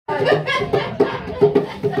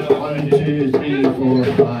1, 2, 3, 4,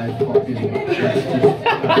 5, fucking.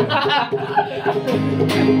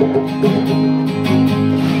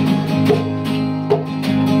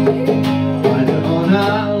 Riding on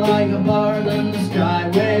out like a bird in the sky,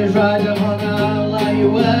 waves riding on out like you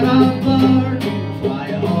were a bird.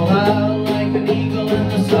 Fly all out like an eagle in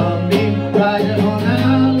the sunbeam, riding on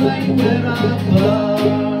out like you were a bird.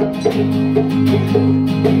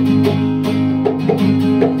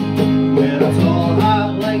 We're a tall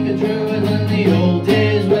hat like a druid in the old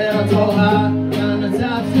days, we're a tall hat and a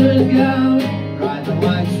tattered gown. Riding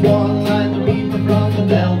like swan, like the reaper from the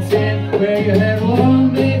belting, wear your hair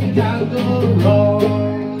long, baby, can't go wrong.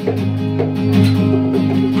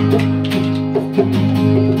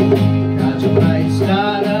 Catch a bright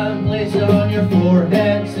star and place it on your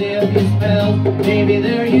forehead, say a few spells, maybe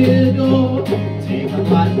there you go. Take a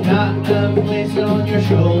black cat and place it on your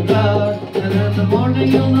shoulder, and in the morning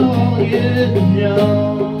you'll know all you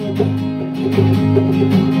know.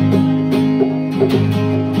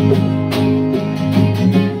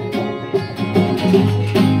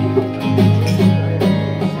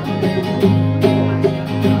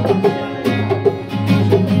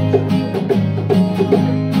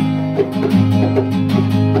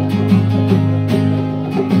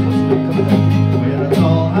 Wear a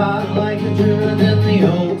tall hat like a druid in the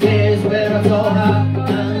old days, wear a tall hat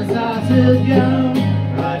and a tattered gown.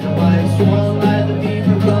 Ride a white swan like the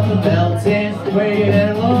reaper from the belting, wear your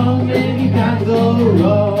hair long, baby, you can't go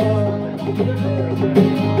wrong.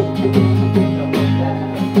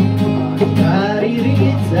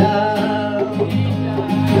 Da-dee-dee-da,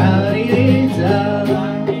 da-dee-dee-da,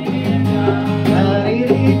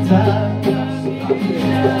 da-dee-dee-da.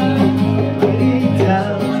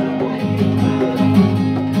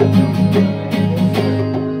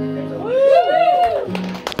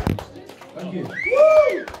 Thank you.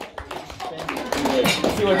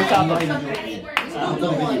 See what the top line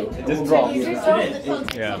it just dropped.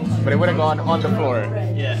 Yeah, but it would have gone on the floor.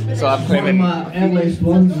 Yeah. So I'm claiming. One of my earliest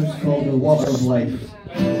ones is called The Water of Life.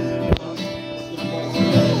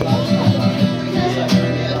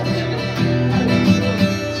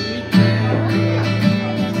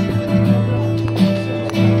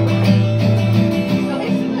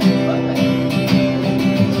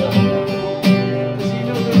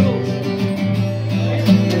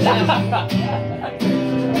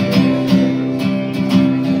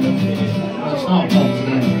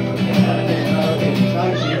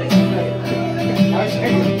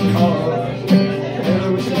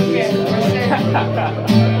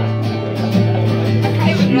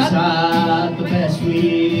 She's had the best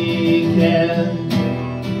weekend.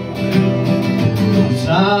 I'm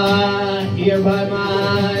sat here by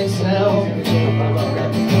myself.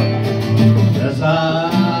 There's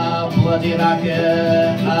a bloody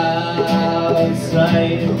racket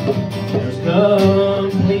outside. There's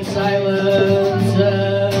complete silence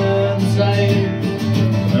inside.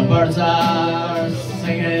 The birds are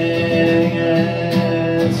singing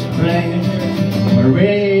in spring. Where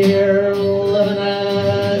we're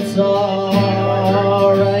living, it's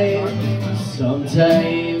alright.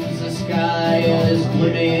 Sometimes the sky is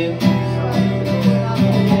gloomy,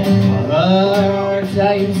 other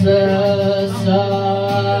times the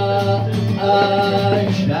sun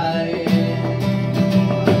shines.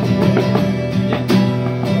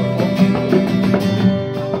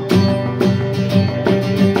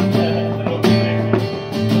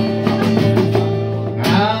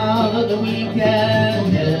 Now that the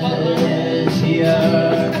weekend is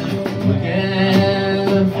here,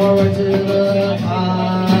 looking forward to the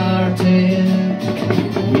party.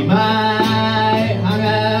 We might hang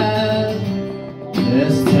out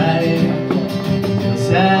this time and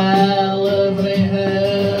celebrate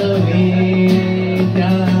Halloween.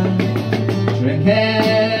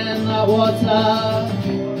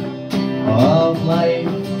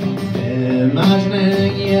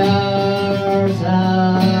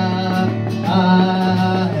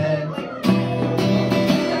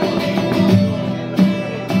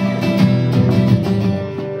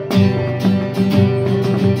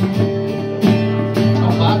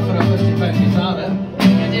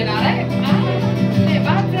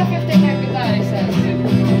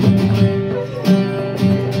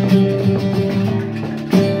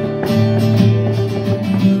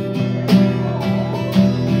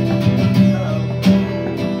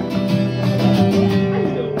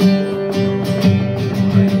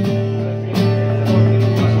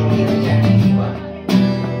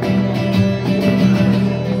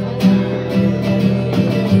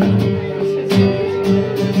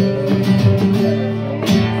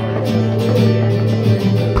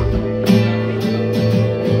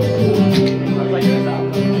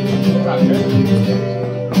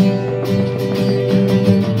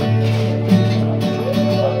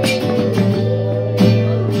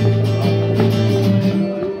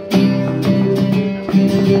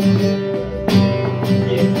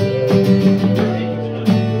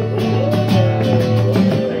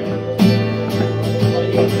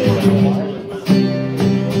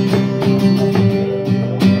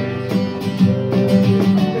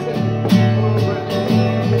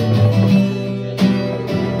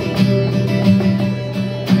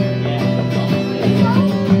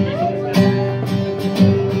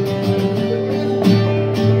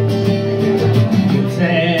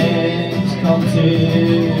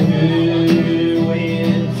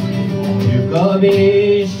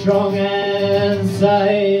 be strong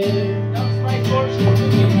inside,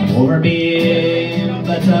 over being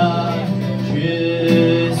bitter,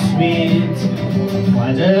 too sweet.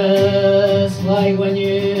 Why just like when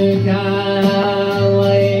you can't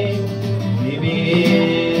like,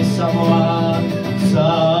 maybe someone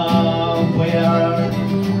somewhere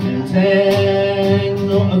intend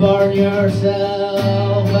not to burn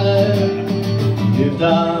yourself out. You've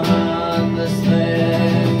done this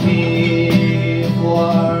thing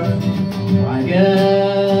before. Why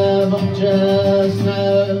give up just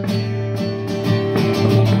now?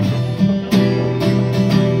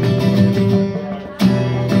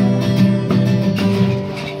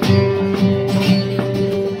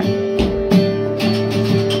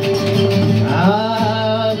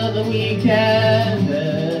 Now that the weekend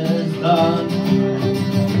is done,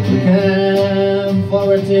 looking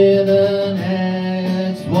forward to the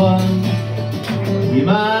next one. We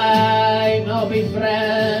might not be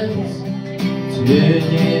friends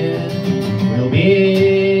today, we'll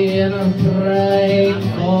be in our pride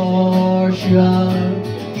for sure,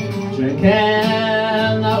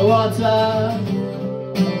 drinking that water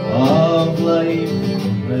of life,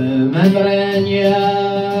 remembering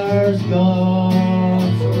years gone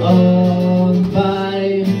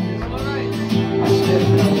by.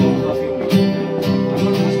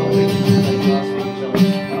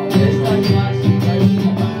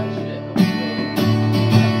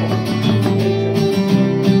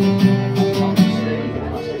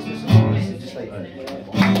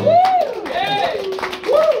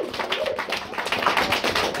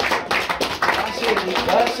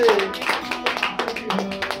 Bassi.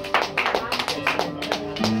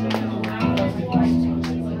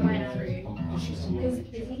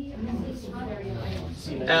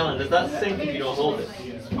 Alan, does that sink if you don't hold it?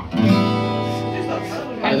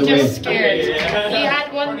 I'm just scared. He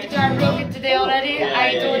had one guitar broken today already.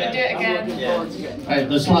 I don't want to do it again. Right,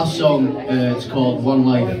 this last song, it's called One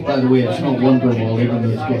Life. By the way, it's not Wonderwall, even though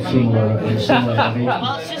it's got similar Well,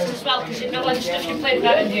 it's just as well because you know what stuff you played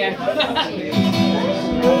that in here.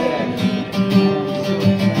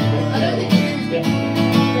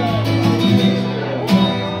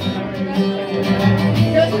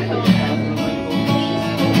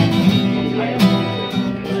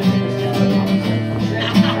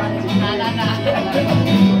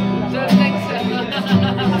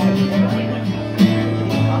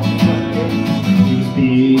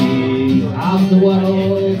 Half the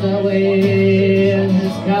world away in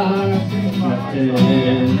his car,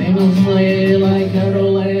 drifting aimlessly like a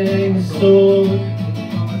rolling stone.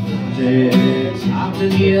 Takes half the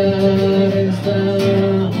year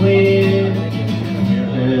instantly,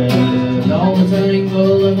 and all the time go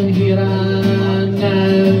living here and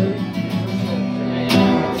now.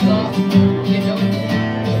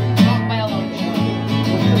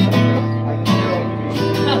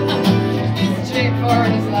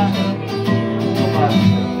 Straightforward as that.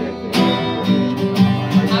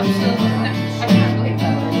 Absolutely. I can't believe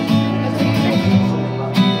that.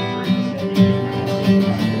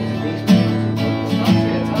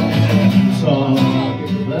 So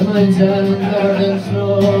the mountain garden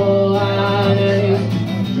snow eyes,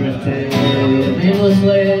 drifting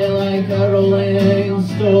aimlessly like a rolling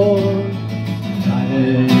stone,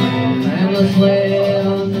 riding endlessly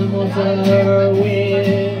on the motorway.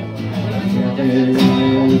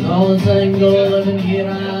 All the single living here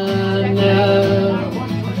and now.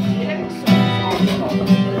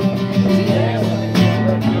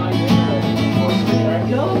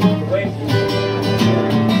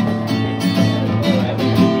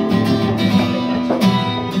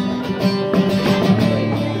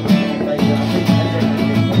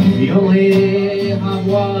 We only have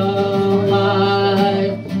one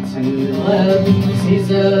life to live,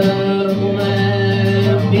 seize a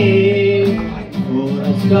moment, be.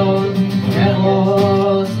 It's gone, get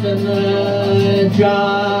lost in the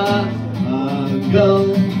jungle.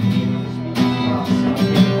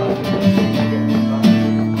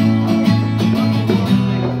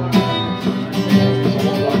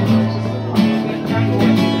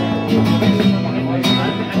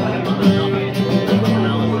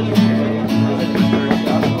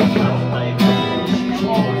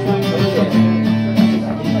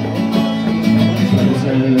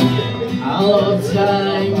 A lot of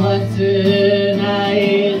time left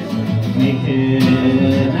tonight, making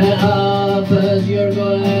it up as you're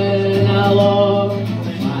going along.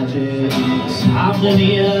 Magic's happening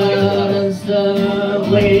here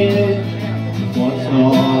instantly. What's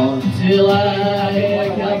not to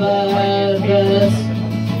like about this?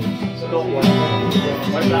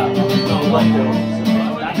 Where's that? That's not like it.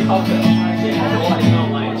 That's coffee. Yeah, I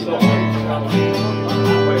don't like it. You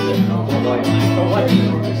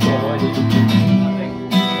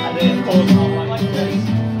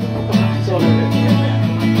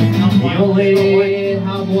only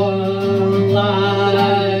have one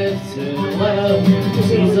life to live.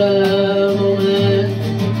 Seize the moment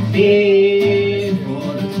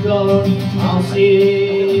before it's gone. I'll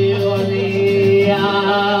see you on the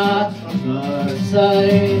other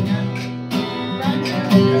side.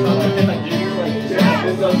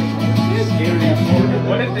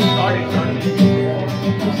 What if they started?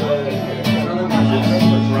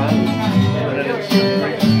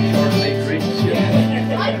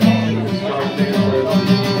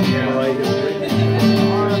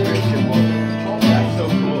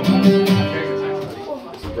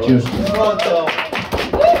 Cheers.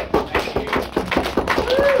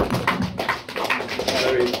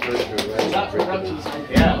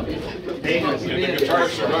 Yeah.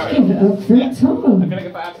 Give it up for Tom. I feel like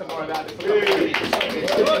if I have some more of that,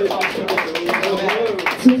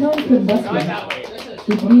 So Tom's from Bassi.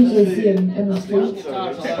 You can usually see him in the streets.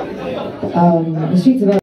 The streets of